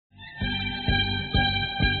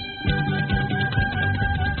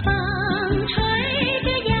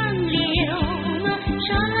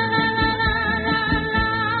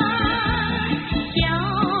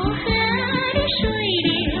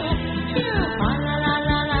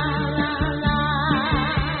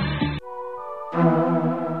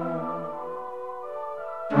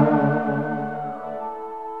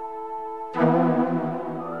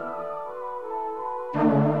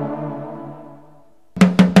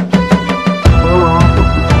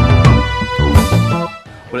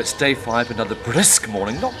it's day 5, another brisk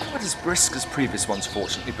morning, not quite as brisk as previous ones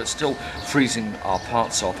fortunately, but still freezing our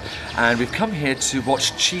parts off. And we've come here to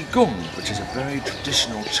watch Qigong, which is a very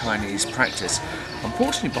traditional Chinese practice.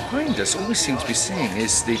 Unfortunately behind us, all we seem to be seeing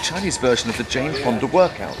is the Chinese version of the Jane Fonda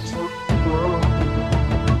workout.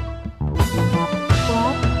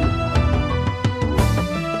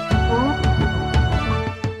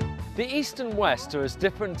 The East and West are as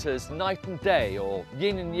different as night and day, or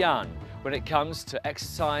yin and yang, when it comes to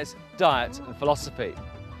exercise, diet and philosophy.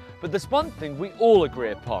 But there's one thing we all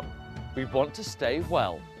agree upon: we want to stay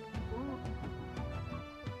well.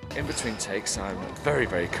 In between takes I'm very,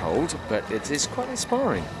 very cold, but it is quite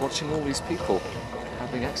inspiring watching all these people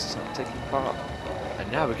having exercise, taking part.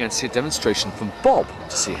 And now we're going to see a demonstration from Bob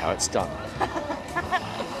to see how it's done.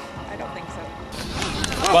 I don't think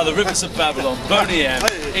so. By the rivers of Babylon, Boney M,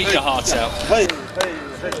 eat your heart out.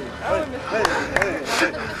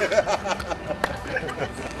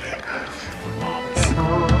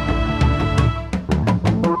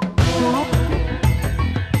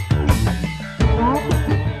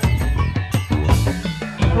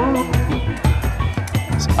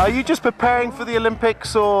 Are you just preparing for the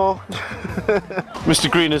Olympics, or? Mr.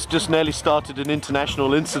 Green has just nearly started an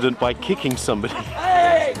international incident by kicking somebody.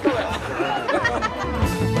 Hey, come on.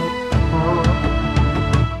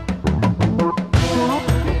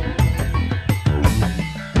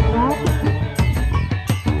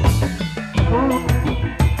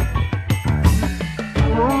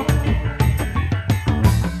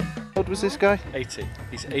 How old was this guy? 80.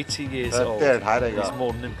 He's 80 years old. He's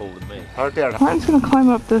more nimble than me. Martin's going to climb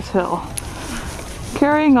up this hill,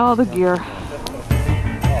 carrying all the gear.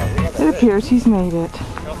 It appears he's made it.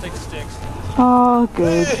 Oh,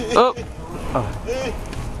 good. Oh.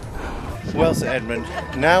 Well, Sir Edmund,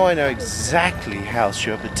 now I know exactly how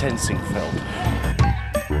Sherpa Tenzing felt.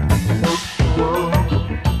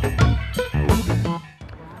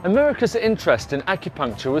 America's interest in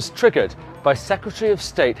acupuncture was triggered by Secretary of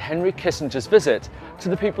State Henry Kissinger's visit to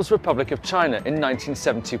the People's Republic of China in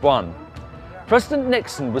 1971. President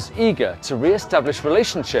Nixon was eager to re-establish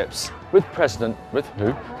relationships with with who?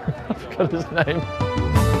 I forgot his name.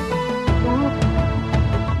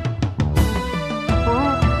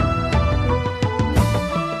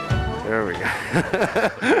 There we go.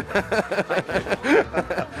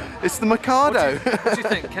 It's the Mikado. What do you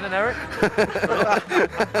think, Ken and Eric?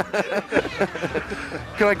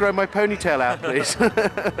 Can I grow my ponytail out, please?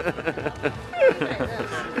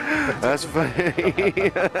 That's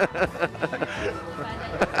funny.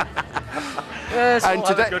 Yes,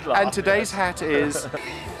 and today's hat is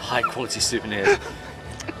high quality souvenirs.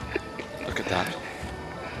 Look at that.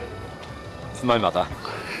 For my mother.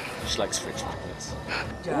 She likes fridge magnets.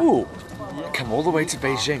 Ooh, I come all the way to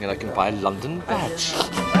Beijing and I can buy a London badge.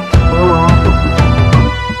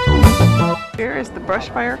 Here is the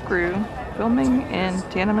Brushfire crew filming in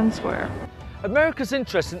Tiananmen Square. America's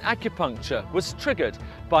interest in acupuncture was triggered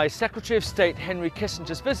by Secretary of State Henry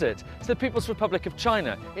Kissinger's visit to the People's Republic of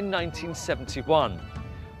China in 1971.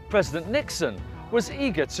 President Nixon was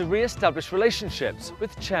eager to re-establish relationships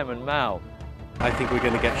with Chairman Mao. I think we're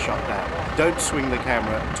going to get shot down. Don't swing the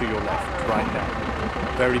camera to your left right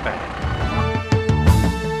now. Very bad.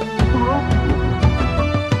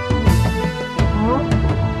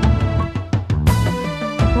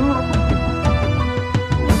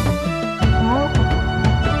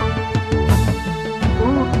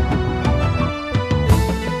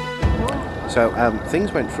 So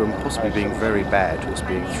things went from possibly being very bad to us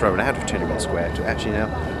being thrown out of Tiananmen Square to actually now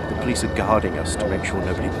the police are guarding us to make sure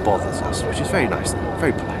nobody bothers us, which is very nice,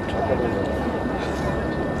 very polite.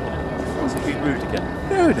 Was it being rude again?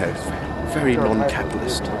 No, it's very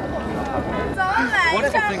non-capitalist.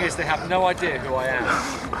 Wonderful thing is they have no idea who I am.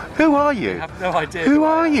 Who are you? They have no idea Who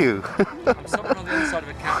are you? I'm someone on the other side of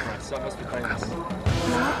a camera, so I must be famous.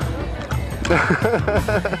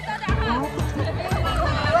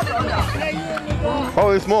 Oh,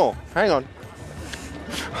 there's more. Hang on.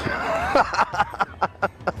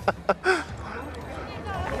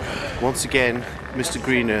 Once again, Mr.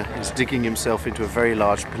 Greener is digging himself into a very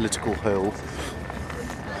large political hole.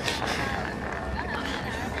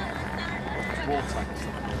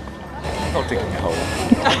 I'm not digging a hole.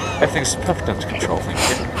 Everything's perfectly under control, thank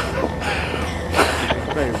you.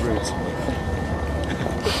 Very rude.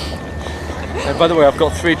 And by the way, I've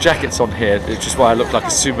got 3 jackets on here, which is why I look like a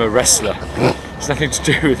sumo wrestler. It's nothing to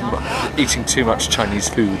do with eating too much Chinese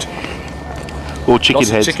food. Or chicken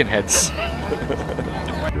heads. Chicken heads.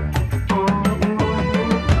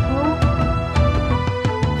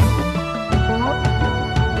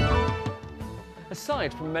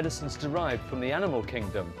 Aside from medicines derived from the animal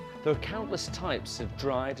kingdom, there are countless types of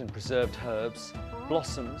dried and preserved herbs,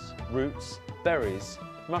 blossoms, roots, berries,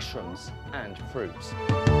 mushrooms and fruits.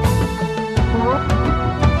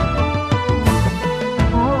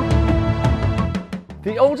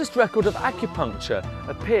 The oldest record of acupuncture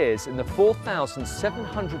appears in the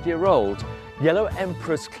 4,700-year-old Yellow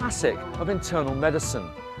Emperor's Classic of Internal Medicine,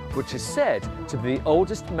 which is said to be the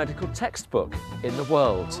oldest medical textbook in the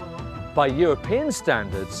world. By European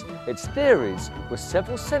standards, its theories were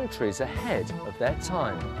several centuries ahead of their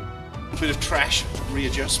time. A bit of trash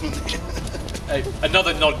readjustment.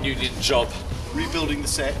 Another non-union job. Rebuilding the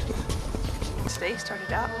set. Today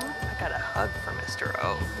started out, I got a hug from Mr.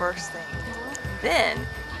 O first thing. Then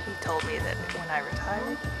he told me that when I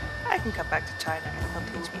retired, I can come back to China and he'll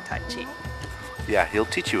teach me Tai Chi. Yeah, he'll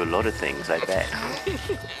teach you a lot of things, I bet.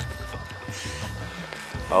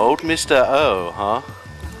 Old Mr. O, huh?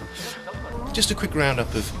 Just a quick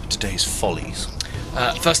roundup of today's follies.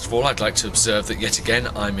 First of all, I'd like to observe that yet again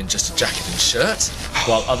I'm in just a jacket and shirt,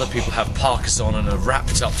 while other people have parkas on and are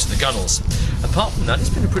wrapped up to the gunnels. Apart from that, it's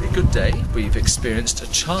been a pretty good day. We've experienced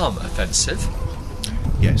a charm offensive.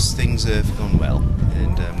 Yes, things have gone well,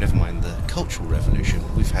 and never mind the cultural revolution,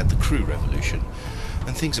 we've had the crew revolution,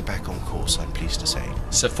 and things are back on course, I'm pleased to say.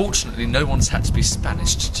 So fortunately, no one's had to be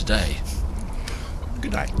Spanished today.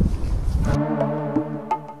 Good night.